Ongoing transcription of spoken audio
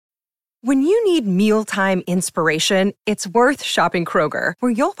When you need mealtime inspiration, it's worth shopping Kroger,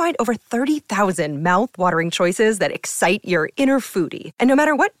 where you'll find over 30,000 mouth-watering choices that excite your inner foodie. And no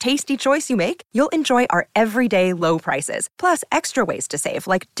matter what tasty choice you make, you'll enjoy our everyday low prices, plus extra ways to save,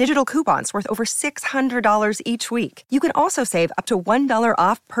 like digital coupons worth over $600 each week. You can also save up to $1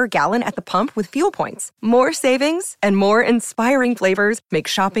 off per gallon at the pump with fuel points. More savings and more inspiring flavors make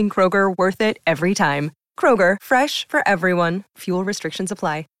shopping Kroger worth it every time. Kroger, fresh for everyone. Fuel restrictions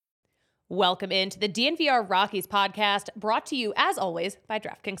apply. Welcome into the DNVR Rockies podcast, brought to you, as always, by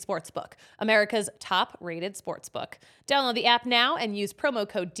DraftKings Sportsbook, America's top-rated sportsbook. Download the app now and use promo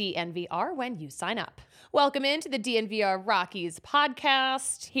code DNVR when you sign up. Welcome into the DNVR Rockies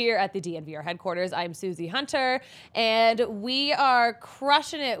podcast here at the DNVR headquarters. I'm Susie Hunter, and we are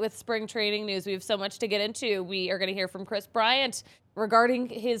crushing it with spring training news. We have so much to get into. We are going to hear from Kris Bryant regarding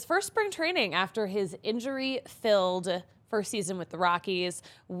his first spring training after his injury-filled first season with the Rockies.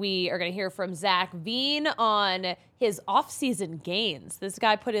 We are going to hear from Zac Veen on his offseason gains. This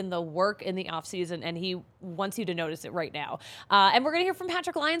guy put in the work in the offseason, and he wants you to notice it right now. And we're going to hear from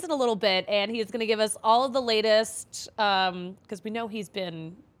Patrick Lyons in a little bit, and he's going to give us all of the latest, because we know he's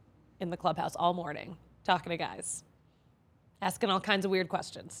been in the clubhouse all morning talking to guys, asking all kinds of weird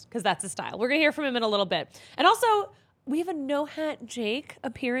questions, because that's his style. We're going to hear from him in a little bit. And also, we have a no-hat Jake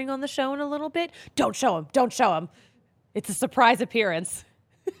appearing on the show in a little bit. Don't show him. Don't show him. It's a surprise appearance.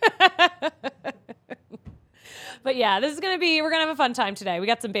 But yeah, we're going to have a fun time today. We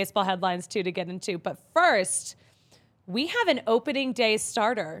got some baseball headlines too to get into. But first, we have an opening day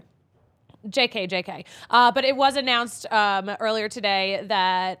starter. JK. But it was announced earlier today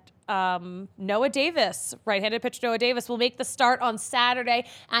that Noah Davis, right-handed pitcher Noah Davis, will make the start on Saturday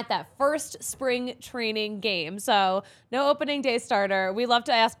at that first spring training game. So no opening day starter. We love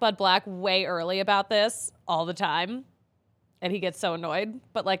to ask Bud Black way early about this all the time. And he gets so annoyed,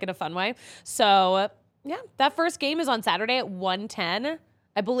 but like in a fun way. So, yeah, that first game is on Saturday at 1:10.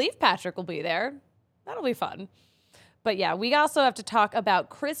 I believe Patrick will be there. That'll be fun. But, yeah, we also have to talk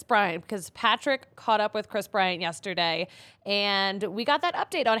about Kris Bryant, because Patrick caught up with Kris Bryant yesterday, and we got that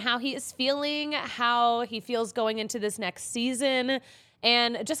update on how he is feeling, how he feels going into this next season,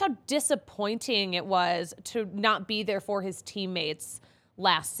 and just how disappointing it was to not be there for his teammates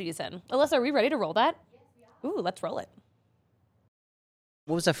last season. Alyssa, are we ready to roll that? Yes, we are. Ooh, let's roll it.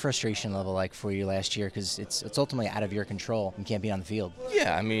 What was that frustration level like for you last year? Because it's ultimately out of your control and can't be on the field.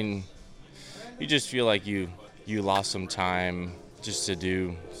 Yeah, I mean, you just feel like you lost some time just to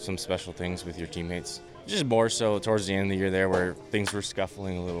do some special things with your teammates. Just more so towards the end of the year there, where things were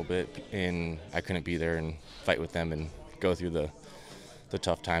scuffling a little bit and I couldn't be there and fight with them and go through the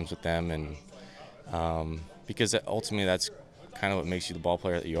tough times with them. And because ultimately that's kind of what makes you the ball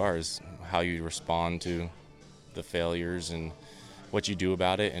player that you are, is how you respond to the failures and what you do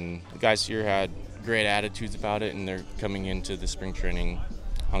about it. And the guys here had great attitudes about it, and they're coming into the spring training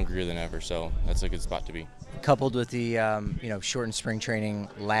hungrier than ever. So that's a good spot to be. Coupled with the shortened spring training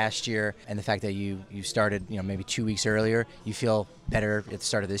last year and the fact that you started maybe 2 weeks earlier, you feel better at the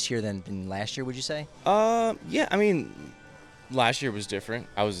start of this year than last year, would you say? Yeah, I mean, last year was different.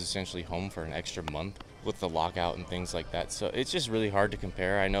 I was essentially home for an extra month with the lockout and things like that. So it's just really hard to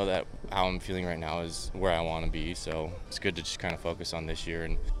compare. I know that how I'm feeling right now is where I want to be. So it's good to just kind of focus on this year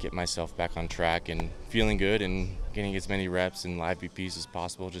and get myself back on track and feeling good and getting as many reps and live BPs as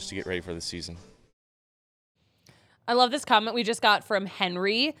possible just to get ready for the season. I love this comment we just got from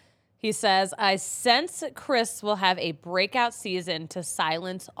Henry. He says, I sense Kris will have a breakout season to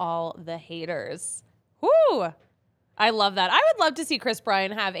silence all the haters. Woo! I love that. I would love to see Kris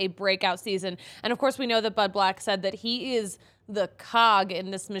Bryant have a breakout season. And, of course, we know that Bud Black said that he is the cog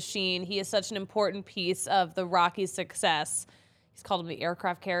in this machine. He is such an important piece of the Rockies' success. He's called him the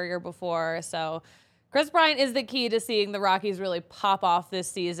aircraft carrier before. So Kris Bryant is the key to seeing the Rockies really pop off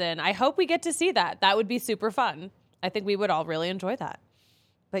this season. I hope we get to see that. That would be super fun. I think we would all really enjoy that.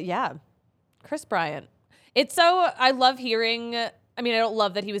 But, yeah, Kris Bryant. I love hearing I don't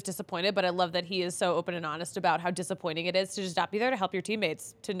love that he was disappointed, but I love that he is so open and honest about how disappointing it is to just not be there to help your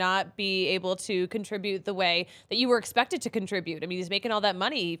teammates, to not be able to contribute the way that you were expected to contribute. I mean, he's making all that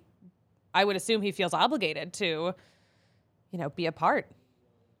money. I would assume he feels obligated to, be a part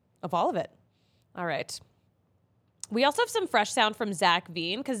of all of it. All right. We also have some fresh sound from Zac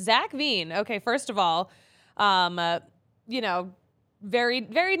Veen, because Zac Veen, okay, first of all, very,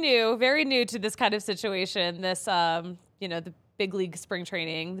 very new to this kind of situation, this, the big league spring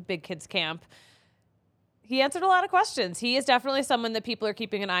training, the big kids camp. He answered a lot of questions. He is definitely someone that people are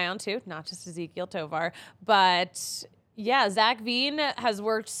keeping an eye on too, not just Ezequiel Tovar. But yeah, Zac Veen has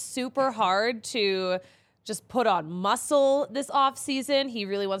worked super hard to just put on muscle this offseason. He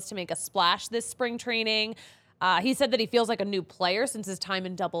really wants to make a splash this spring training. He said that he feels like a new player since his time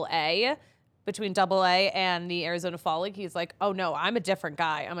in Double-A. Between Double-A and the Arizona Fall League, he's like, oh no, I'm a different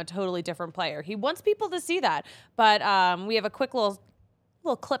guy. I'm a totally different player. He wants people to see that. But we have a quick little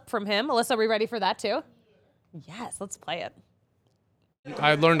clip from him. Alyssa, are we ready for that too? Yes, let's play it.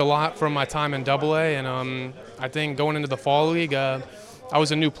 I learned a lot from my time in Double-A, and I think going into the Fall League, I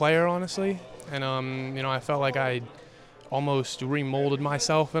was a new player, honestly. And, I felt like I almost remolded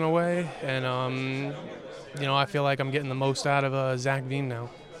myself in a way. And, I feel like I'm getting the most out of Zach Veen now.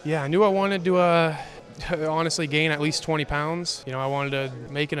 Yeah, I knew I wanted to honestly gain at least 20 pounds. I wanted to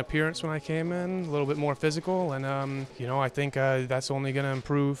make an appearance when I came in, a little bit more physical. And, I think that's only going to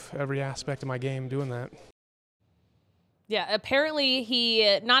improve every aspect of my game doing that. Yeah, apparently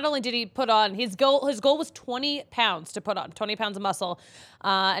he not only did he put on his goal was 20 pounds to put on 20 pounds of muscle.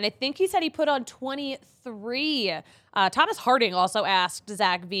 And I think he said he put on 23. Thomas Harding also asked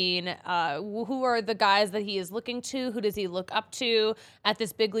Zach Veen, who are the guys that he is looking to? Who does he look up to at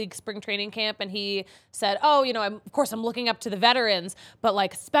this big league spring training camp? And he said, of course I'm looking up to the veterans, but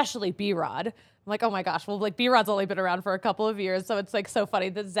like especially B-Rod. I'm like, oh my gosh, well, like B-Rod's only been around for a couple of years. So it's like so funny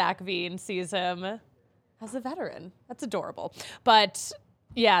that Zach Veen sees him as a veteran. That's adorable. But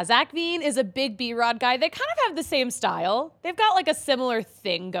yeah, Zach Veen is a big B-Rod guy. They kind of have the same style. They've got like a similar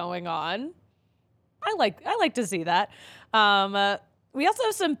thing going on. I like to see that. We also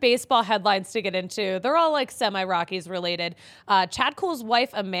have some baseball headlines to get into. They're all like semi-Rockies related. Chad Kuhl's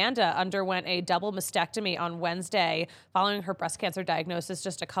wife, Amanda, underwent a double mastectomy on Wednesday following her breast cancer diagnosis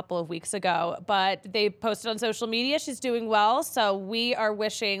just a couple of weeks ago. But they posted on social media she's doing well. So we are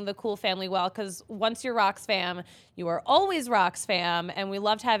wishing the Kuhl family well, because once you're Rocks fam, you are always Rocks fam. And we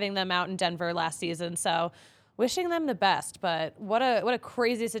loved having them out in Denver last season. So wishing them the best. But what a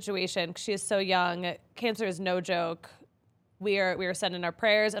crazy situation. She is so young. Cancer is no joke. We are sending our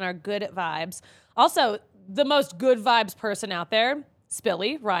prayers and our good vibes. Also, the most good vibes person out there,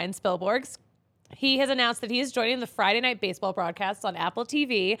 Spilly, Ryan Spilborgs. He has announced that he is joining the Friday Night Baseball broadcasts on Apple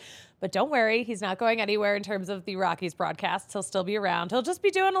TV. But don't worry, he's not going anywhere in terms of the Rockies broadcasts. He'll still be around. He'll just be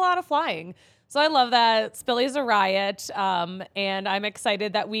doing a lot of flying. So I love that. Spilly's a riot. And I'm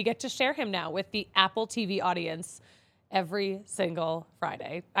excited that we get to share him now with the Apple TV audience every single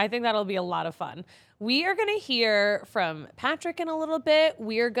Friday. I think that'll be a lot of fun. We are going to hear from Patrick in a little bit.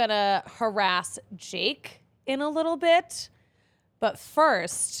 We are going to harass Jake in a little bit. But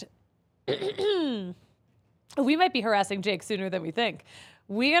first, we might be harassing Jake sooner than we think.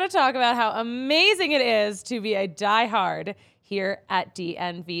 We're going to talk about how amazing it is to be a diehard here at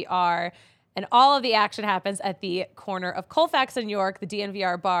DNVR. And all of the action happens at the corner of Colfax and York, the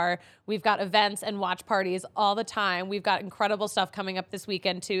DNVR bar. We've got events and watch parties all the time. We've got incredible stuff coming up this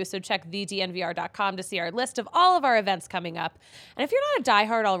weekend, too. So check thednvr.com to see our list of all of our events coming up. And if you're not a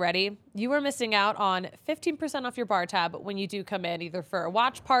diehard already, you are missing out on 15% off your bar tab when you do come in, either for a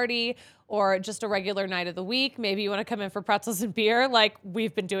watch party or just a regular night of the week. Maybe you want to come in for pretzels and beer like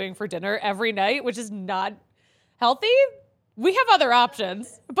we've been doing for dinner every night, which is not healthy. We have other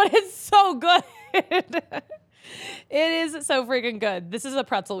options, but it's so good. It is so freaking good. This is a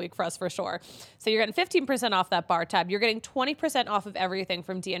pretzel week for us for sure. So you're getting 15% off that bar tab. You're getting 20% off of everything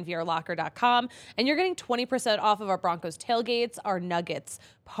from DNVRlocker.com. And you're getting 20% off of our Broncos tailgates, our Nuggets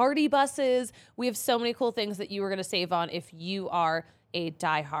party buses. We have so many cool things that you are going to save on if you are a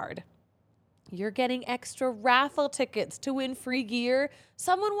diehard. You're getting extra raffle tickets to win free gear.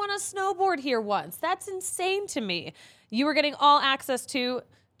 Someone won a snowboard here once. That's insane to me. You are getting all access to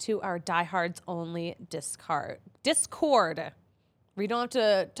our diehards only Discord. We don't have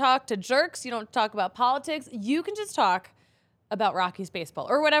to talk to jerks. You don't have to talk about politics. You can just talk about Rockies baseball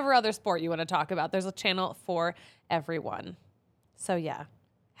or whatever other sport you want to talk about. There's a channel for everyone. So yeah,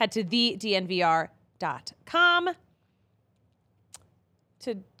 head to thednvr.com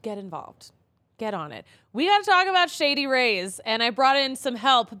to get involved. Get on it. We got to talk about Shady Rays, and I brought in some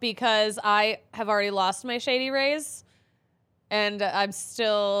help because I have already lost my Shady Rays, and I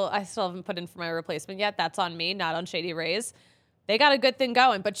still haven't put in for my replacement yet. That's on me, not on Shady Rays. They got a good thing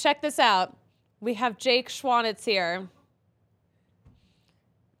going, but check this out. We have Jake Schwanitz here,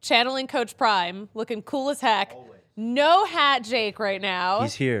 channeling Coach Prime, looking cool as heck. Always. No hat, Jake, right now.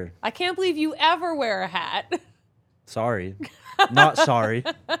 He's here. I can't believe you ever wear a hat. Sorry. Not sorry.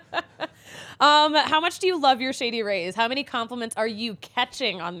 How much do you love your Shady Rays? How many compliments are you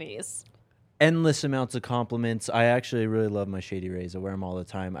catching on these? Endless amounts of compliments. I actually really love my Shady Rays. I wear them all the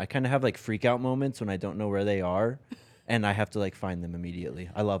time. I kind of have like freak out moments when I don't know where they are. and I have to like find them immediately.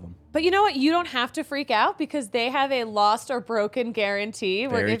 I love them. But you know what? You don't have to freak out because they have a lost or broken guarantee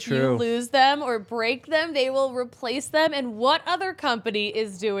where Very if you true. lose them or break them, they will replace them. And what other company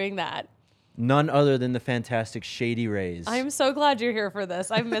is doing that? None other than the fantastic Shady Rays. I'm so glad you're here for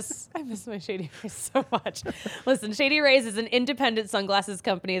this. I miss my Shady Rays so much. Listen, Shady Rays is an independent sunglasses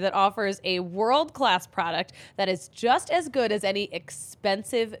company that offers a world-class product that is just as good as any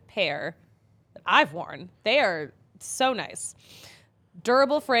expensive pair that I've worn. They are so nice.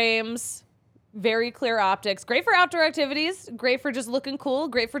 Durable frames, very clear optics, great for outdoor activities, great for just looking cool,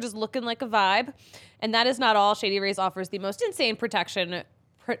 great for just looking like a vibe. And that is not all. Shady Rays offers the most insane protection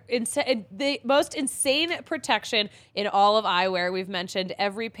the most insane protection in all of eyewear. We've mentioned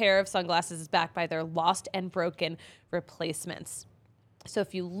every pair of sunglasses is backed by their lost and broken replacements. So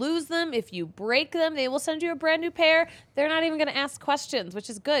if you lose them, if you break them, they will send you a brand new pair. They're not even going to ask questions, which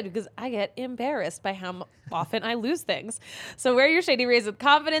is good because I get embarrassed by how often I lose things. So wear your Shady Rays with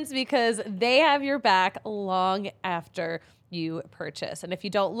confidence because they have your back long after you purchase. And if you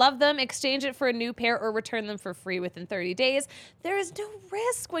don't love them, exchange it for a new pair or return them for free within 30 days. There is no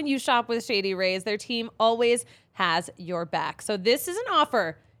risk when you shop with Shady Rays. Their team always has your back. So this is an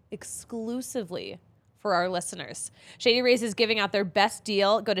offer exclusively for our listeners. Shady Rays is giving out their best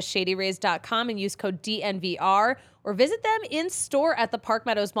deal. Go to shadyrays.com and use code DNVR or visit them in store at the Park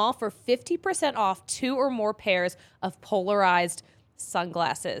Meadows Mall for 50% off 2 or more pairs of polarized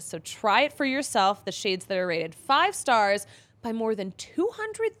sunglasses. So try it for yourself. The shades that are rated 5 stars by more than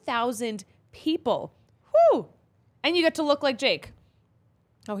 200,000 people. Whew. And you get to look like Jake.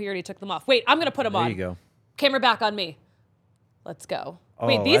 Oh, he already took them off. Wait, I'm going to put them on. There you go. Camera back on me. Let's go. Oh,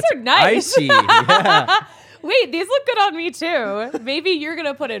 Wait, these that's are nice. icy. Yeah. Wait, these look good on me too. Maybe you're going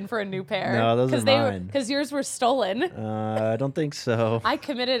to put in for a new pair. No, those are mine. Because yours were stolen. I don't think so. I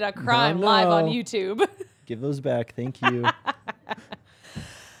committed a crime No. live on YouTube. Give those back. Thank you.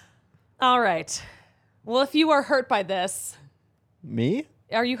 All right. Well, if you are hurt by this, Me?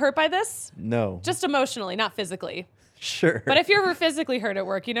 are you hurt by this? No. Just emotionally, not physically. Sure. But if you're ever physically hurt at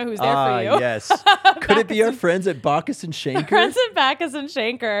work, you know who's there for you. Yes. Could it be our friends at Bacchus and Shanker? Friends at Bacchus and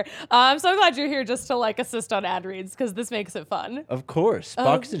Shanker. I'm so glad you're here just to like assist on ad reads because this makes it fun. Of course.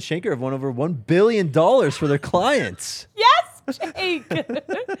 Bacchus and Shanker have won over $1 billion for their clients. Yes, Jake.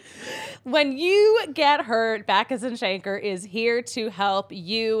 When you get hurt, Bacchus and Shanker is here to help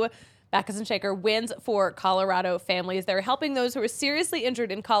you. Bacchus and Shanker wins for Colorado families. They're helping those who are seriously injured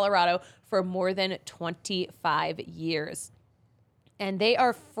in Colorado for more than 25 years. And they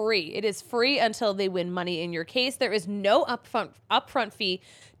are free. It is free until they win money in your case. There is no upfront fee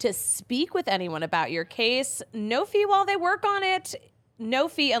to speak with anyone about your case. No fee while they work on it. No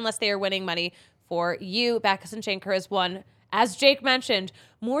fee unless they are winning money for you. Bacchus and Shanker has won, as Jake mentioned,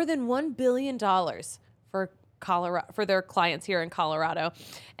 more than $1 billion for their clients here in Colorado.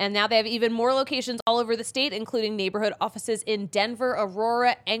 And now they have even more locations all over the state, including neighborhood offices in Denver,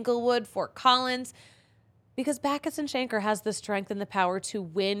 Aurora, Englewood, Fort Collins, because Bacchus and Shanker has the strength and the power to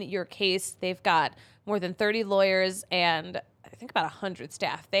win your case. They've got more than 30 lawyers and I think about 100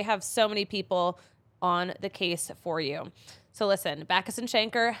 staff. They have so many people on the case for you. So listen, Bacchus and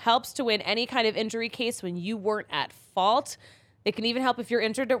Shanker helps to win any kind of injury case when you weren't at fault. They can even help if you're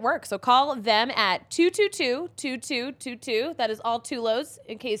injured at work. So call them at 222-2222. That is all 2 lows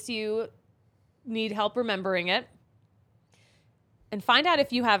in case you need help remembering it. And find out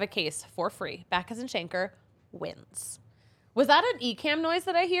if you have a case for free. Bacchus and Shanker wins. Was that an Ecamm noise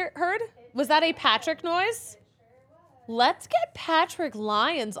that I heard? Was that a Patrick noise? Let's get Patrick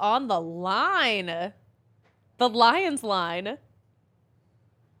Lyons on the line. The Lions line.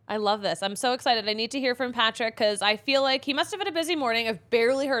 I love this. I'm so excited. I need to hear from Patrick because I feel like he must have had a busy morning. I've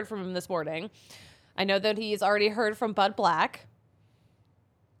barely heard from him this morning. I know that he's already heard from Bud Black.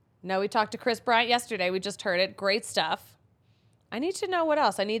 No, we talked to Chris Bryant yesterday. We just heard it. Great stuff. I need to know what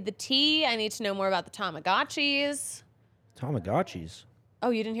else. I need the tea. I need to know more about the Tamagotchis. Tamagotchis? Oh,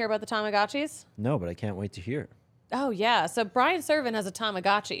 you didn't hear about the Tamagotchis? No, but I can't wait to hear. Oh, yeah. So Brian Servan has a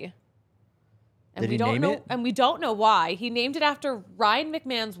Tamagotchi. And Did we he don't name know, it? and we don't know why. He named it after Ryan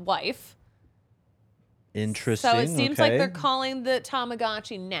McMahon's wife. Interesting. So it seems like okay. they're calling the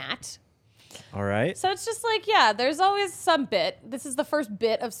Tamagotchi Nat. All right. So it's just like, yeah, there's always some bit. This is the first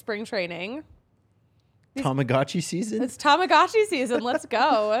bit of spring training. Tamagotchi season? It's Tamagotchi season. Let's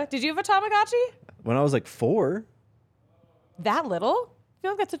go. Did you have a Tamagotchi? When I was like 4. That little? I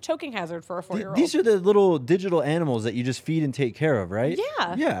feel like that's a choking hazard for a 4-year-old. These are the little digital animals that you just feed and take care of, right?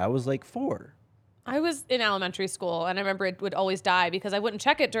 Yeah. Yeah, I was like 4. I was in elementary school, and I remember it would always die because I wouldn't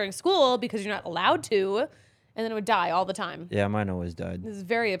check it during school because you're not allowed to, and then it would die all the time. Yeah, mine always died. This is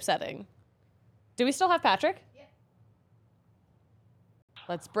very upsetting. Do we still have Patrick? Yeah.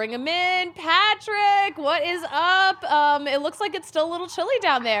 Let's bring him in. Patrick, what is up? It looks like it's still a little chilly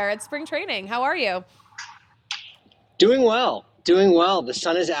down there at spring training. How are you? Doing well. The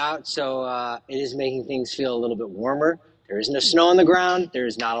sun is out, so it is making things feel a little bit warmer. There is no snow on the ground. There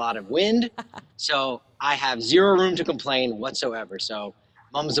is not a lot of wind. So I have zero room to complain whatsoever. So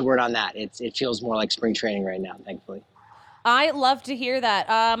mum's the word on that. It feels more like spring training right now, thankfully. I love to hear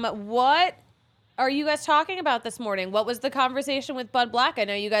that. What are you guys talking about this morning? What was the conversation with Bud Black? I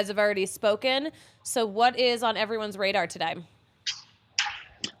know you guys have already spoken. So what is on everyone's radar today?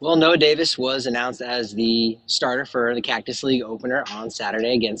 Well, Noah Davis was announced as the starter for the Cactus League opener on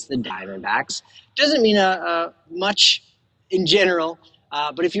Saturday against the Diamondbacks. Doesn't mean much in general,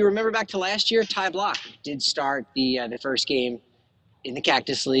 but if you remember back to last year, Ty Block did start the first game in the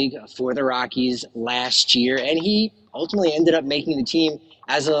Cactus League for the Rockies last year, and he ultimately ended up making the team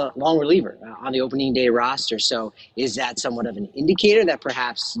as a long reliever on the opening day roster. So is that somewhat of an indicator that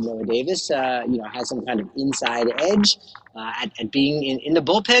perhaps Noah Davis, has some kind of inside edge at being in the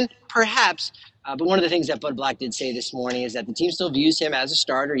bullpen? Perhaps. But one of the things that Bud Black did say this morning is that the team still views him as a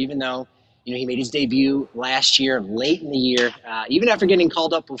starter, even though he made his debut last year, late in the year, even after getting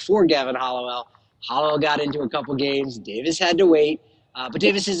called up before Gavin Hollowell. Hollowell got into a couple games. Davis had to wait. But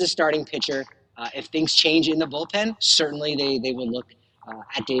Davis is a starting pitcher. If things change in the bullpen, certainly they will look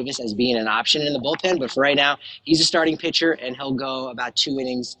at Davis as being an option in the bullpen. But for right now, he's a starting pitcher, and he'll go about 2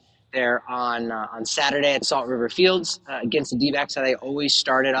 innings there on Saturday at Salt River Fields against the D-backs. How they always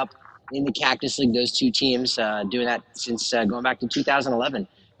started up in the Cactus League, those two teams doing that since going back to 2011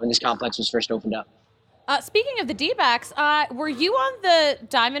 when this complex was first opened up. Speaking of the D-backs, were you on the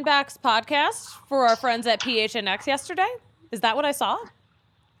Diamondbacks podcast for our friends at PHNX yesterday? Is that what I saw?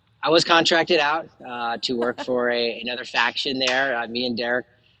 I was contracted out to work for another faction there. Me and Derek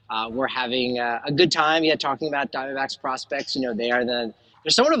were having a good time. Talking about Diamondbacks prospects. They're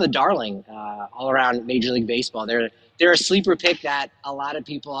somewhat of a darling all around Major League Baseball. They're a sleeper pick that a lot of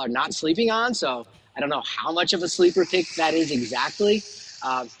people are not sleeping on. So I don't know how much of a sleeper pick that is exactly.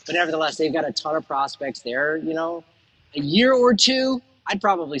 But nevertheless, they've got a ton of prospects. They're a year or two, I'd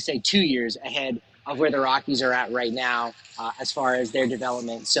probably say 2 years ahead of where the Rockies are at right now as far as their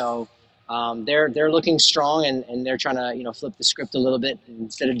development. So they're looking strong, and they're trying to flip the script a little bit.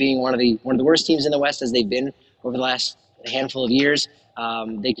 Instead of being one of the worst teams in the West as they've been over the last handful of years,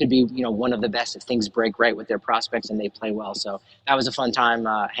 they could be one of the best if things break right with their prospects and they play well. So that was a fun time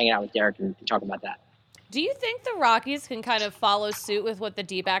hanging out with Derek and talking about that. Do you think the Rockies can kind of follow suit with what the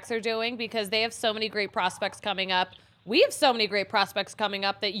D-backs are doing, because they have so many great prospects coming up? We have so many great prospects coming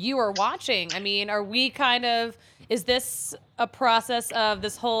up that you are watching. I mean, is this a process of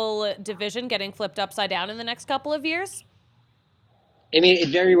this whole division getting flipped upside down in the next couple of years? I mean, it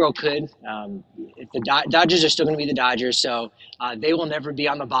very well could. If the Dodgers are still going to be the Dodgers, so they will never be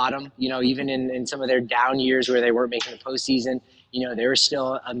on the bottom. Even in some of their down years where they weren't making the postseason, they're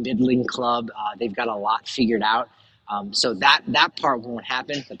still a middling club. They've got a lot figured out. So that part won't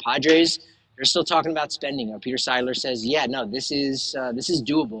happen. The Padres, they're still talking about spending. Peter Seidler says, this is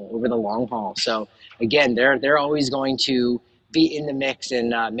doable over the long haul. So again, they're always going to be in the mix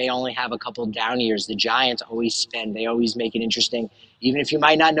and may only have a couple down years. The Giants always spend. They always make it interesting. Even if you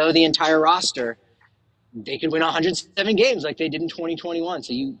might not know the entire roster, they could win 107 games like they did in 2021.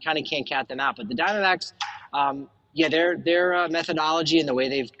 So you kind of can't count them out. But the Diamondbacks, their methodology and the way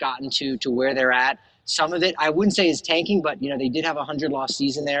they've gotten to where they're at, some of it I wouldn't say is tanking, but they did have a 100-loss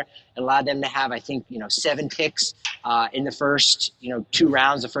season there. It allowed them to have, I think, 7 picks in the first 2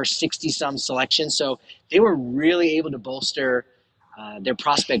 rounds, the first 60-some selections. So they were really able to bolster their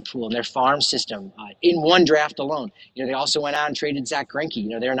prospect pool and their farm system in one draft alone. They also went out and traded Zach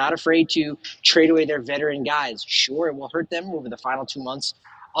Greinke. They're not afraid to trade away their veteran guys. Sure, it will hurt them over the final 2 months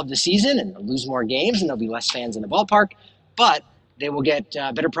of the season, and they'll lose more games, and there'll be less fans in the ballpark. But they will get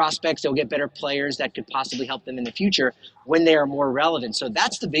better prospects. They'll get better players that could possibly help them in the future when they are more relevant. So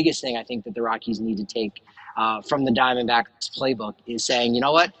that's the biggest thing I think that the Rockies need to take from the Diamondbacks playbook is saying, you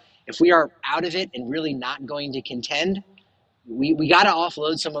know what, if we are out of it and really not going to contend, we got to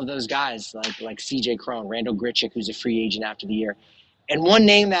offload some of those guys like CJ Cron, Randall Grichuk, who's a free agent after the year. And one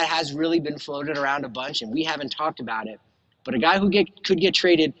name that has really been floated around a bunch, and we haven't talked about it, but a guy who could get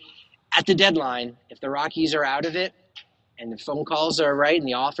traded at the deadline if the Rockies are out of it and the phone calls are right and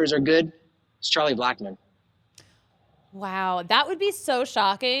the offers are good, it's Charlie Blackmon. Wow, that would be so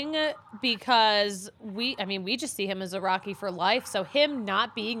shocking because we just see him as a Rocky for life. So him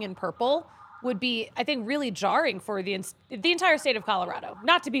not being in purple would be, I think, really jarring for the entire state of Colorado.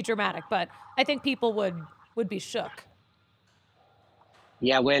 Not to be dramatic, but I think people would be shook.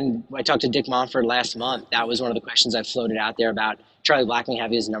 Yeah, when I talked to Dick Monfort last month, that was one of the questions I floated out there about Charlie Blackmon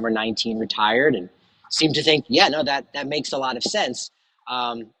having his number 19 retired, and seemed to think, yeah, no, that makes a lot of sense.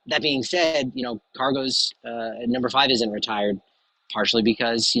 That being said, Cargo's number 5 isn't retired, partially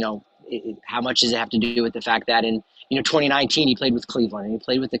because how much does it have to do with the fact that in 2019 he played with Cleveland and he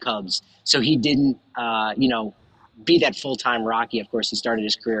played with the Cubs, so he didn't be that full-time Rocky. Of course, he started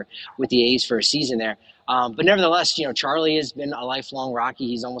his career with the A's for a season there. But nevertheless, Charlie has been a lifelong Rocky.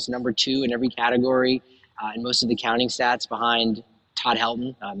 He's almost number 2 in every category in most of the counting stats behind Todd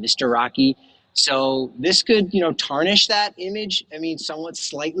Helton, Mr. Rocky. So this could, tarnish that image. I mean, somewhat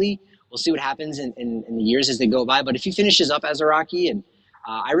slightly. We'll see what happens in the years as they go by. But if he finishes up as a Rocky, and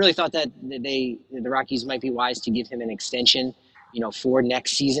I really thought that the Rockies might be wise to give him an extension, for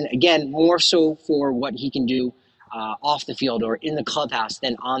next season. Again, more so for what he can do off the field or in the clubhouse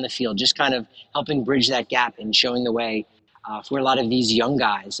than on the field, just kind of helping bridge that gap and showing the way for a lot of these young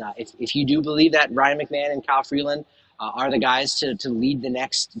guys. If you do believe that Ryan McMahon and Kyle Freeland are the guys to lead the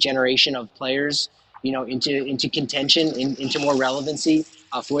next generation of players, into contention, into more relevancy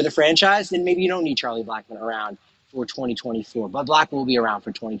for the franchise, then maybe you don't need Charlie Blackmon around for 2024. But Blackmon will be around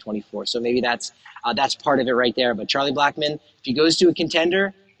for 2024, so maybe that's part of it right there. But Charlie Blackmon, if he goes to a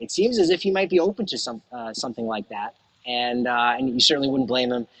contender, it seems as if he might be open to something like that, and you certainly wouldn't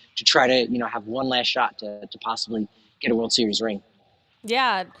blame him to try to have one last shot to possibly get a World Series ring.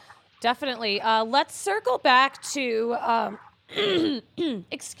 Yeah, definitely. Let's circle back to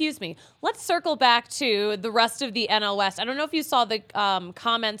excuse me. Let's circle back to the rest of the NL West. I don't know if you saw the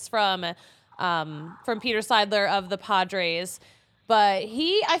comments from Peter Seidler of the Padres. But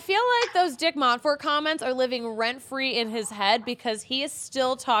I feel like those Dick Monfort comments are living rent-free in his head because he is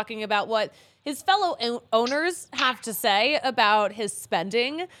still talking about what his fellow owners have to say about his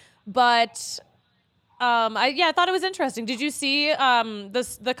spending. But I thought it was interesting. Did you see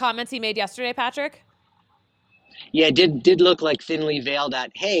the comments he made yesterday, Patrick? Yeah, it did look like thinly veiled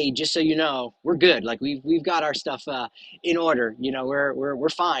at, hey, just so you know, we're good. Like we've got our stuff in order. We're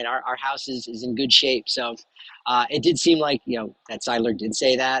fine. Our house is in good shape. So it did seem like that Seidler did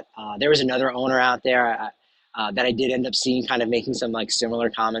say that. There was another owner out there that I did end up seeing kind of making some like similar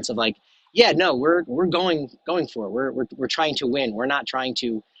comments of like, yeah, no, we're going for it. We're trying to win. We're not trying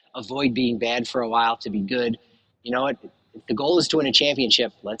to avoid being bad for a while to be good. You know what? If the goal is to win a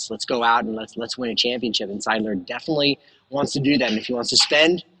championship, let's go out and let's win a championship. And Seidler definitely wants to do that. And if he wants to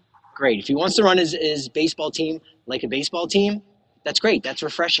spend, great. If he wants to run his baseball team like a baseball team, that's great. That's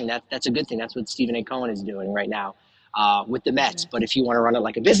refreshing. That's a good thing. That's what Stephen A. Cohen is doing right now with the Mets. But if you want to run it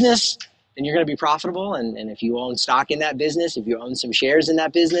like a business, then you're going to be profitable. And if you own stock in that business, if you own some shares in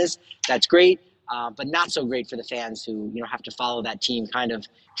that business, that's great. But not so great for the fans who have to follow that team kind of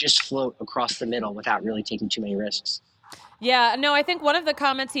just float across the middle without really taking too many risks. Yeah, no, I think one of the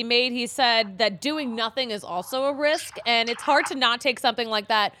comments he made, he said that doing nothing is also a risk, and it's hard to not take something like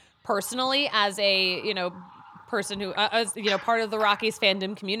that personally as a, person who, part of the Rockies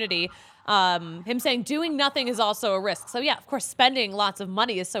fandom community. Him saying doing nothing is also a risk. So yeah, of course, spending lots of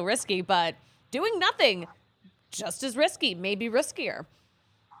money is so risky, but doing nothing, just as risky, maybe riskier.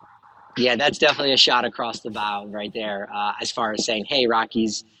 Yeah, that's definitely a shot across the bow right there as far as saying, hey,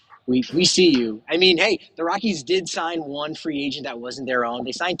 Rockies, we see you. I mean, hey, the Rockies did sign one free agent that wasn't their own.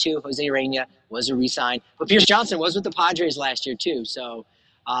 They signed 2. Jose Urena was a re-sign. But Pierce Johnson was with the Padres last year, too. So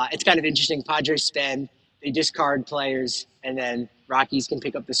it's kind of interesting. Padres spend, they discard players, and then Rockies can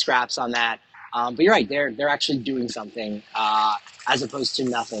pick up the scraps on that. But you're right, they're actually doing something as opposed to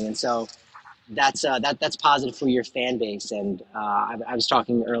nothing. And so that's positive for your fan base. And I was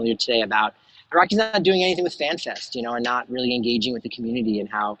talking earlier today about the Rockies not doing anything with FanFest, and not really engaging with the community, and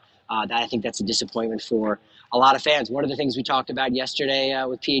how that I think that's a disappointment for a lot of fans. One of the things we talked about yesterday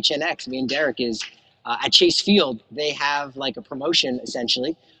with PHNX, me and Derek, is at Chase Field, they have like a promotion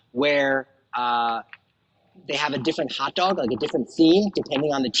essentially where they have a different hot dog, like a different theme,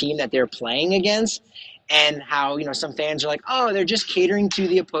 depending on the team that they're playing against, and how, some fans are like, oh, they're just catering to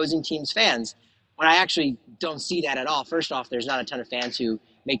the opposing team's fans, when I actually don't see that at all. First off, there's not a ton of fans who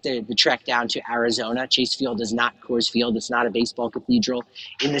make the trek down to Arizona. Chase Field is not Coors Field. It's not a baseball cathedral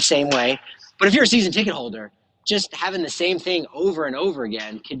in the same way. But if you're a season ticket holder, just having the same thing over and over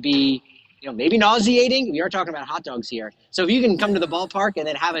again could be, maybe nauseating. We are talking about hot dogs here. So if you can come to the ballpark and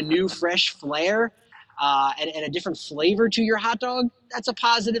then have a new fresh flair and a different flavor to your hot dog, that's a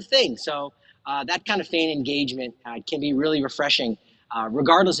positive thing. So that kind of fan engagement can be really refreshing.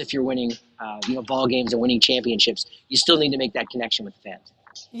 Regardless if you're winning, ball games and winning championships, you still need to make that connection with the fans.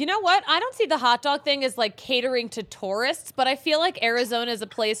 You know what? I don't see the hot dog thing as like catering to tourists, but I feel like Arizona is a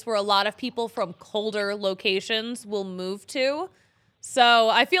place where a lot of people from colder locations will move to. So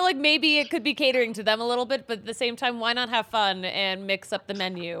I feel like maybe it could be catering to them a little bit, but at the same time, why not have fun and mix up the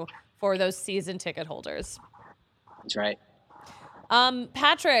menu for those season ticket holders? That's right.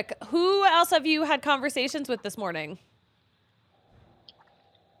 Patrick, who else have you had conversations with this morning?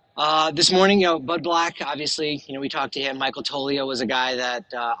 This morning, Bud Black, obviously, we talked to him. Michael Tolio was a guy that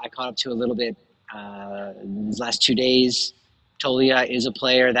I caught up to a little bit these last 2 days. Tolio is a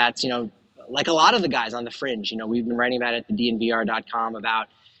player that's, like a lot of the guys on the fringe. We've been writing about it at the DNVR.com about,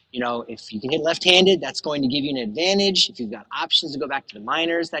 if you can hit left-handed, that's going to give you an advantage. If you've got options to go back to the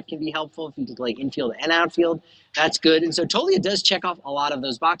minors, that can be helpful. If you can play infield and outfield, that's good. And so Tolio does check off a lot of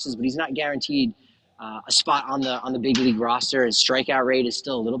those boxes, but he's not guaranteed a spot on the big league roster. His strikeout rate is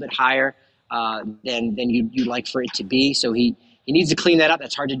still a little bit higher than you'd like for it to be. So he needs to clean that up.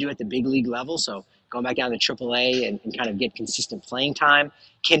 That's hard to do at the big league level. So going back down to AAA and kind of get consistent playing time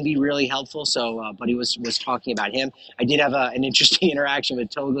can be really helpful. So Buddy was talking about him. I did have an interesting interaction with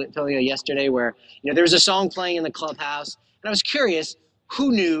Tolio yesterday where there was a song playing in the clubhouse, and I was curious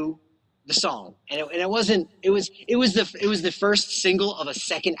who knew the song, and it was the first single of a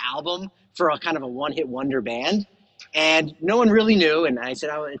second album for a kind of a one-hit wonder band, and no one really knew. And I said,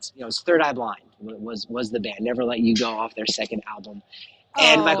 it's Third Eye Blind was the band. Never Let You Go off their second album.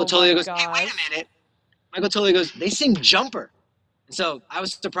 And Michael Tolio goes, hey, wait a minute. Michael Tolio goes, they sing Jumper. And so I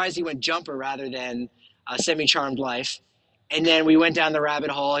was surprised he went Jumper rather than Semi-Charmed Life. And then we went down the rabbit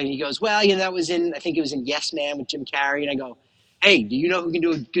hole, and he goes, well, that was I think it was in Yes Man with Jim Carrey. And I go, hey, do you know who can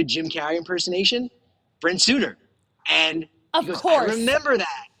do a good Jim Carrey impersonation? Brent Suter. And he goes, course.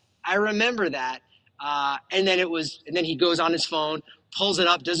 I remember that. And then he goes on his phone, pulls it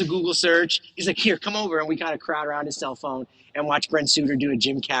up, does a Google search. He's like, here, come over. And we kind of crowd around his cell phone and watch Brent Suter do a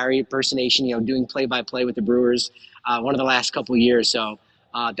Jim Carrey impersonation, doing play-by-play with the Brewers one of the last couple of years. So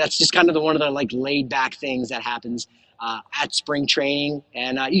that's just kind of one of the laid back things that happens at spring training.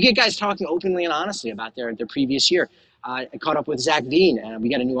 And you get guys talking openly and honestly about their previous year. I caught up with Zach Veen, and we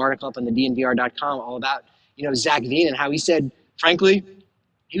got a new article up on the DNVR.com all about, Zach Veen and how he said, frankly,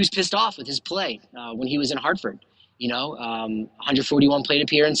 he was pissed off with his play when he was in Hartford. 141 plate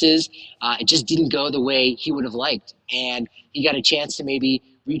appearances. It just didn't go the way he would have liked. And he got a chance to maybe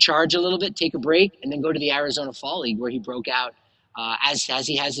recharge a little bit, take a break, and then go to the Arizona Fall League, where he broke out as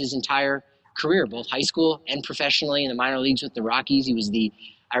he has his entire career, both high school and professionally in the minor leagues with the Rockies. He was the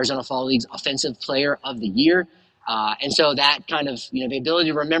Arizona Fall League's Offensive Player of the Year. And so that kind of, the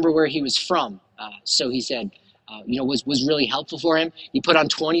ability to remember where he was from, so he said, was really helpful for him. He put on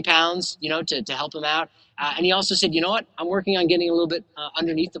 20 pounds, to help him out. And he also said, I'm working on getting a little bit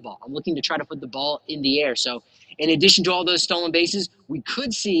underneath the ball. I'm looking to try to put the ball in the air. So in addition to all those stolen bases, we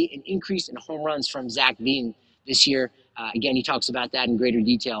could see an increase in home runs from Zach Veen this year. Again, he talks about that in greater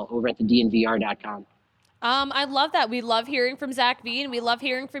detail over at the DNVR.com. I love that. We love hearing from Zach Veen. We love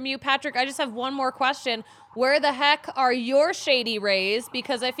hearing from you, Patrick. I just have one more question. Where the heck are your Shady Rays?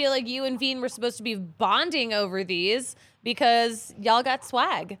 Because I feel like you and Veen were supposed to be bonding over these because y'all got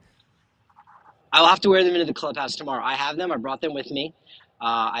swag. I'll have to wear them into the clubhouse tomorrow. I have them. I brought them with me.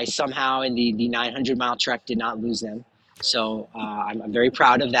 I somehow, in the 900-mile trek, did not lose them. So I'm very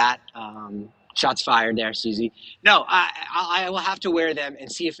proud of that. Shots fired there, Susie. No, I will have to wear them and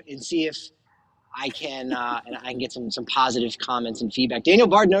see if I can and I can get some positive comments and feedback. Daniel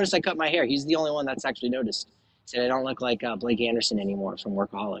Bard noticed I cut my hair. He's the only one that's actually noticed. He said I don't look like Blake Anderson anymore from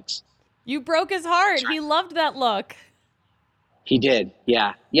Workaholics. You broke his heart. He loved that look. He did,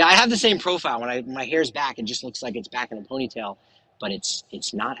 yeah. I have the same profile. When my hair's back, it just looks like it's back in a ponytail, but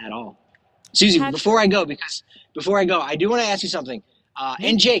it's not at all. Susie, before I go, I do want to ask you something,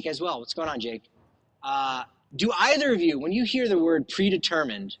 and Jake as well. What's going on, Jake? Do either of you, when you hear the word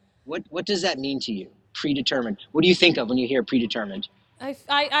predetermined, what does that mean to you? Predetermined. What do you think of when you hear predetermined?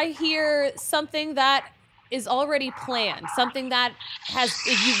 I hear something that is already planned, something that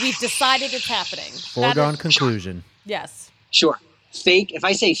we've decided it's happening. Foregone conclusion. Yes. Sure. Fake. If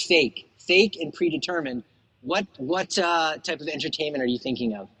I say fake and predetermined, what type of entertainment are you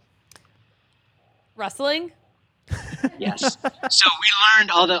thinking of? Wrestling. Yes. So we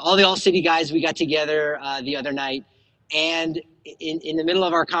learned all the All-City guys. We got together the other night, and in the middle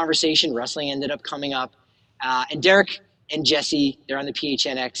of our conversation, wrestling ended up coming up, and Derek and Jesse, they're on the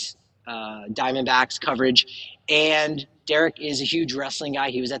PHNX Diamondbacks coverage, and Derek is a huge wrestling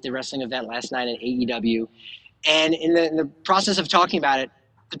guy. He was at the wrestling event last night at AEW. And in the process of talking about it,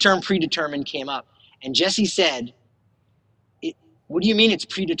 the term predetermined came up. And Jesse said, what do you mean it's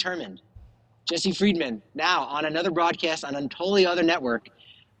predetermined? Jesse Friedman, now on another broadcast on a totally other network,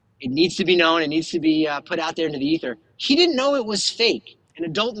 it needs to be known, it needs to be put out there into the ether. He didn't know it was fake. An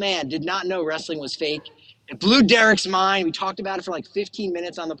adult man did not know wrestling was fake. It blew Derek's mind. We talked about it for like 15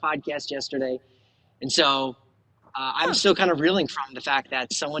 minutes on the podcast yesterday. And so I'm still kind of reeling from the fact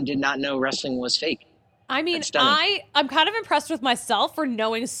that someone did not know wrestling was fake. I mean, That's stunning. I'm kind of impressed with myself for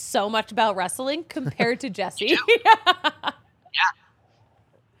knowing so much about wrestling compared to Jesse.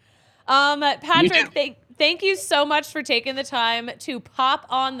 Patrick, thank you so much for taking the time to pop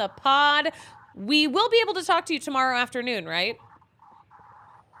on the pod. We will be able to talk to you tomorrow afternoon, right?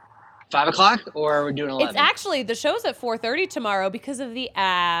 5 o'clock, or we're doing 11? It's actually, the show's at 4:30 tomorrow because of the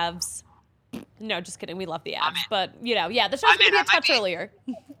Avs. No, just kidding. We love the Avs. But, the show's going to be a touch earlier.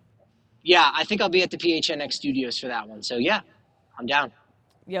 Yeah, I think I'll be at the PHNX studios for that one. So, yeah, I'm down.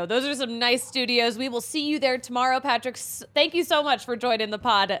 Yo, those are some nice studios. We will see you there tomorrow, Patrick. Thank you so much for joining the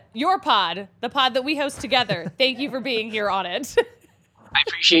pod. Your pod, the pod that we host together. Thank you for being here on it. I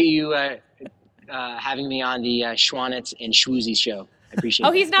appreciate you having me on the Schwanitz and Schwoozy show. I appreciate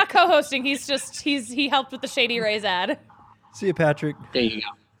it. He's not co-hosting. He helped with the Shady Rays ad. See you, Patrick. There you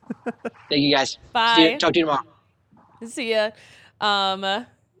go. Thank you, guys. Bye. Talk to you tomorrow. See ya.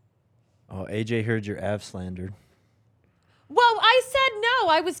 AJ heard your Av slandered. Well, I said no.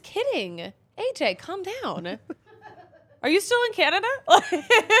 I was kidding. AJ, calm down. Are you still in Canada?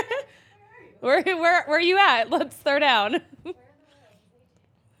 Where are you at? Let's throw down.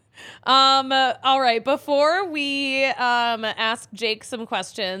 All right. Before we ask Jake some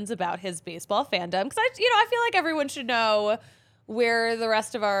questions about his baseball fandom, because I feel like everyone should know where the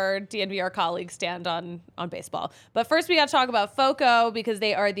rest of our DNVR colleagues stand on baseball. But first, we got to talk about FOCO because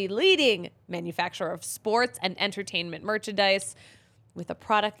they are the leading manufacturer of sports and entertainment merchandise with a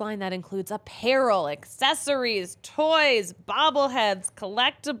product line that includes apparel, accessories, toys, bobbleheads,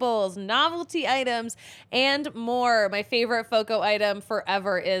 collectibles, novelty items, and more. My favorite FOCO item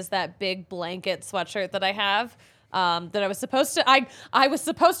forever is that big blanket sweatshirt that I have that I was supposed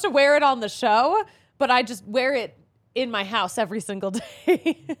to wear it on the show, but I just wear it in my house every single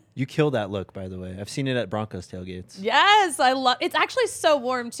day. You kill that look, by the way. I've seen it at Broncos tailgates. Yes, I love it's actually so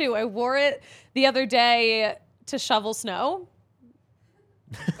warm too. I wore it the other day to shovel snow.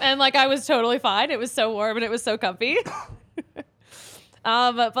 And I was totally fine. It was so warm and it was so comfy.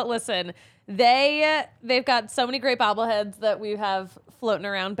 But listen, they've got so many great bobbleheads that we have floating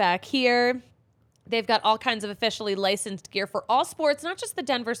around back here. They've got all kinds of officially licensed gear for all sports, not just the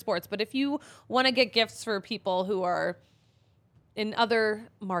Denver sports, but if you want to get gifts for people who are in other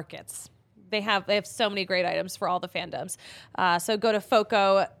markets, they have so many great items for all the fandoms. So go to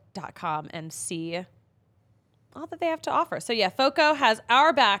foco.com and see all that they have to offer. So yeah, FOCO has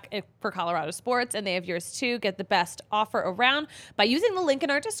our back for Colorado sports, and they have yours too. Get the best offer around by using the link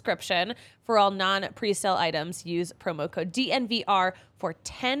in our description. For all non-presale items, use promo code DNVR for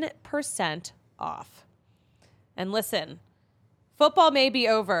 10% off. And listen, football may be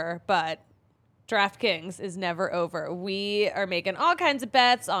over, but DraftKings is never over. We are making all kinds of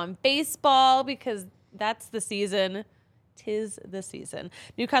bets on baseball because that's the season. 'Tis the season.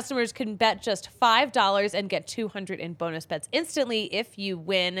 New customers can bet just $5 and get $200 in bonus bets instantly if you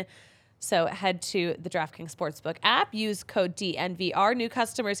win. So head to the DraftKings Sportsbook app. Use code DNVR. New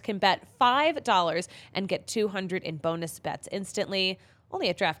customers can bet $5 and get $200 in bonus bets instantly. Only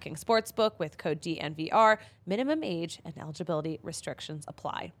at DraftKings Sportsbook with code DNVR. Minimum age and eligibility restrictions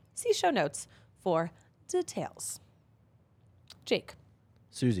apply. See show notes for details. Jake.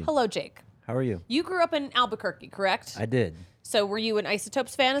 Susie. Hello, Jake. How are you? You grew up in Albuquerque, correct? I did. So were you an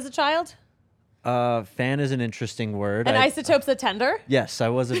Isotopes fan as a child? Fan is an interesting word. An Isotopes attender? Yes, I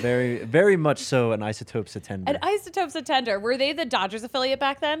was a very, very much so an Isotopes attender. An Isotopes attender. Were they the Dodgers affiliate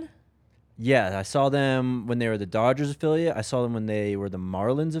back then? Yeah, I saw them when they were the Dodgers affiliate. I saw them when they were the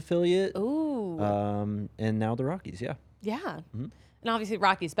Marlins affiliate. Ooh. And now the Rockies, yeah. Yeah. Mm-hmm. And obviously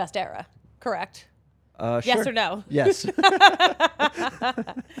Rockies' best era, correct? Sure. Yes or no? Yes.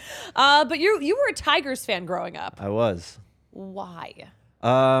 But you were a Tigers fan growing up. I was. Why?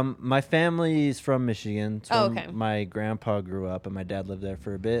 My family's from Michigan. It's where okay. My grandpa grew up and my dad lived there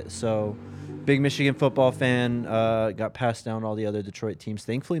for a bit. So, big Michigan football fan. Got passed down all the other Detroit teams.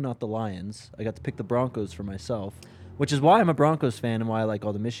 Thankfully, not the Lions. I got to pick the Broncos for myself, which is why I'm a Broncos fan and why I like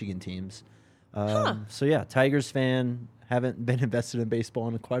all the Michigan teams. So, yeah, Tigers fan. Haven't been invested in baseball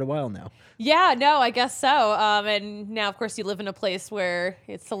in quite a while now. Yeah, no, I guess so. And now, of course, you live in a place where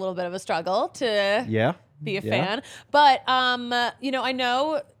it's a little bit of a struggle to be a fan. But, I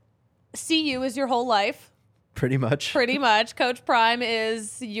know CU is your whole life. Pretty much. Pretty much. Coach Prime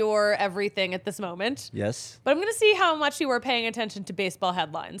is your everything at this moment. Yes. But I'm going to see how much you are paying attention to baseball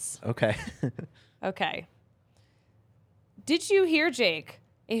headlines. Okay. Okay. Did you hear, Jake?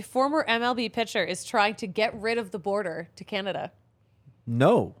 A former MLB pitcher is trying to get rid of the border to Canada.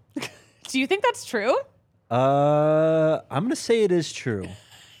 No. Do you think that's true? I'm gonna say it is true.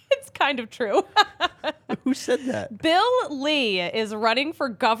 It's kind of true. Who said that? Bill Lee is running for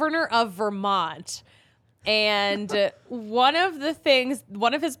governor of Vermont. And one of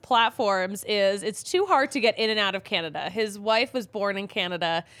his platforms is it's too hard to get in and out of Canada. His wife was born in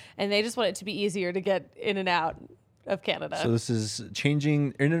Canada, and they just want it to be easier to get in and out of Canada. So this is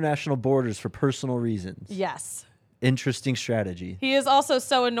changing international borders for personal reasons. Yes. Interesting strategy. He is also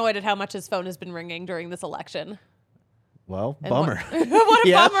so annoyed at how much his phone has been ringing during this election. Well, And bummer. What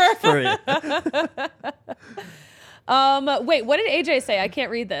a bummer. For it. Wait, what did AJ say? I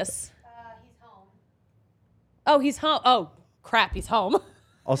can't read this. He's home. Oh, he's home. Oh, crap, he's home.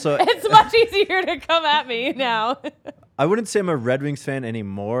 Also, It's much easier to come at me now. I wouldn't say I'm a Red Wings fan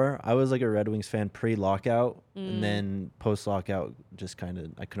anymore. I was like a Red Wings fan pre-lockout, and then post-lockout, just kind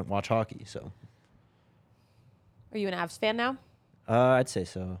of I couldn't watch hockey. So, Are you an Avs fan now? I'd say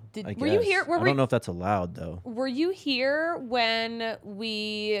so. Were you here- I don't know if that's allowed though. Were you here when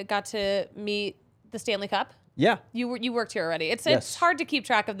we got to meet the Stanley Cup? Yeah. You worked here already. It's Yes. hard to keep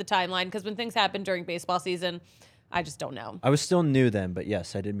track of the timeline because when things happen during baseball season, I just don't know. I was still new then, but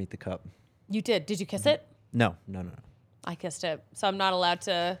yes, I did meet the cup. You did. Did you kiss it? No. I kissed it, so I'm not allowed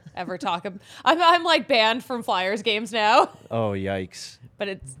to ever talk. I'm like banned from Flyers games now, Oh, yikes. but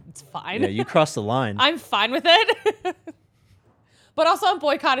it's fine. Yeah, you crossed the line. I'm fine with it. But also, I'm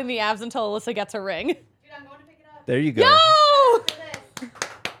boycotting the Avs until Alyssa gets her ring. Dude, I'm going to pick it up. There you go. No! For this.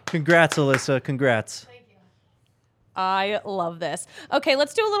 Congrats, Alyssa. Congrats. Thank you. I love this. Okay,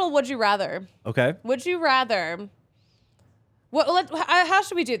 let's do a little would you rather. Okay. Would you rather? How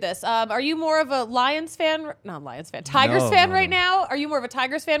should we do this? Are you more of a Lions fan? Not Lions fan. Tigers fan No. right now? Are you more of a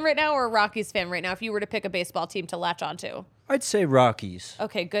Tigers fan right now or a Rockies fan right now if you were to pick a baseball team to latch onto? I'd say Rockies.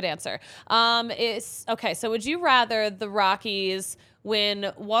 Okay, good answer. So would you rather the Rockies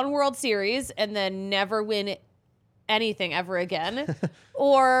win one World Series and then never win anything ever again,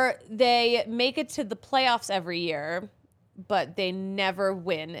 or they make it to the playoffs every year, but they never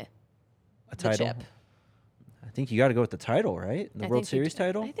win A the title. chip? I think you got to go with the title, right? The I World think you Series do.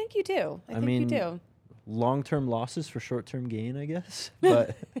 title. I think you do. I think mean, you do. Long-term losses for short-term gain, I guess.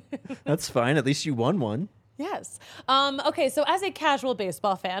 But that's fine. At least you won one. Yes. Okay, so as a casual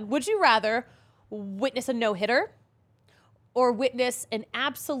baseball fan, would you rather witness a no-hitter or witness an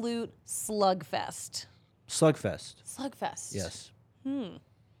absolute slugfest? Slugfest. Slugfest. Yes.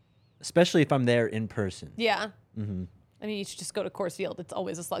 Especially if I'm there in person. Yeah. Mm-hmm. I mean, you should just go to Coors Field. It's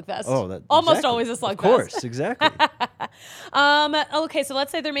always a slugfest. Oh, that almost exactly. always a slugfest. Of course, exactly. Okay, so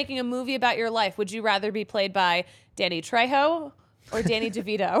let's say they're making a movie about your life. Would you rather be played by Danny Trejo or Danny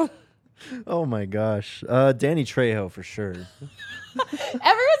DeVito? Oh my gosh, Danny Trejo for sure. Everyone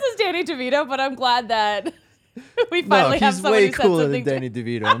says Danny DeVito, but I'm glad that we No, finally have he's somebody way who said cooler something. than Danny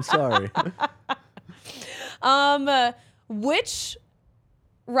DeVito. I'm sorry. Which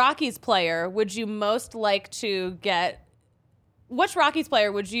Rockies player would you most like to get? Which Rockies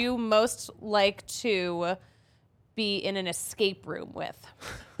player would you most like to be in an escape room with?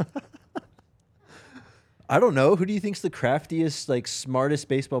 I don't know. Who do you think's the craftiest, like, smartest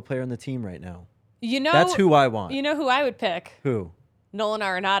baseball player on the team right now? You know, That's who I want. You know who I would pick? Who? Nolan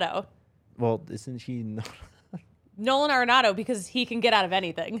Arenado. Well, isn't he? Not... Nolan Arenado because he can get out of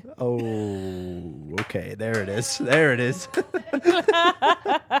anything. Oh, okay. There it is. There it is. Is that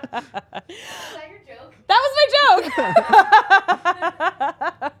your joke? That was my joke.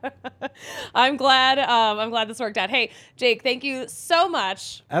 I'm glad this worked out. Hey, Jake, thank you so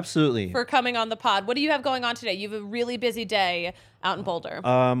much Absolutely. for coming on the pod. What do you have going on today? You have a really busy day out in Boulder.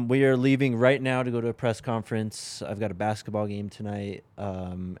 We are leaving right now to go to a press conference. I've got a basketball game tonight,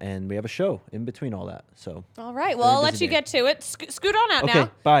 and we have a show in between all that. So. All right. Well, I'll let busy you day. get to it. Scoot on out Okay.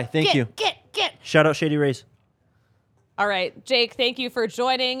 now. Bye. Thank you. Get. Shout out Shady Rays. All right, Jake, thank you for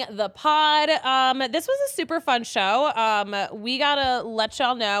joining the pod. This was a super fun show. We got to let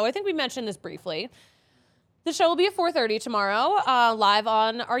y'all know, I think we mentioned this briefly. The show will be at 4:30 tomorrow, live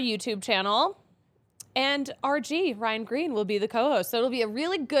on our YouTube channel. And RG, Ryan Green, will be the co-host. So it'll be a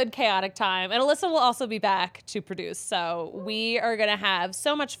really good, chaotic time. And Alyssa will also be back to produce. So we are going to have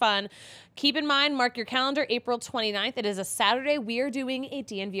so much fun. Keep in mind, mark your calendar, April 29th. It is a Saturday. We are doing a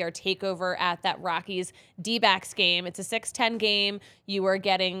DNVR takeover at that Rockies D-backs game. It's a 6-10 game. You are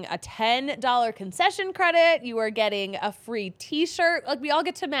getting a $10 concession credit. You are getting a free t-shirt. Like, we all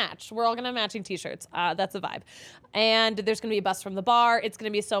get to match. We're all going to have matching t-shirts. That's a vibe. And there's going to be a bus from the bar. It's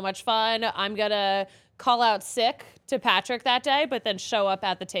going to be so much fun. I'm going to call out sick to Patrick that day, but then show up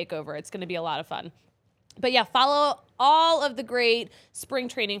at the takeover. It's going to be a lot of fun. But yeah, follow all of the great spring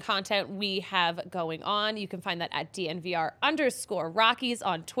training content we have going on. You can find that at DNVR_Rockies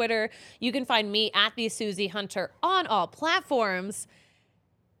on Twitter. You can find me at the Susie Hunter on all platforms.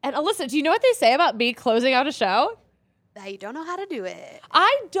 And Alyssa, do you know what they say about me closing out a show? That you don't know how to do it.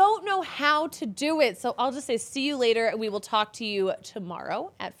 I don't know how to do it. So I'll just say see you later, and we will talk to you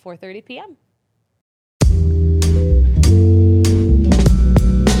tomorrow at 4:30 p.m.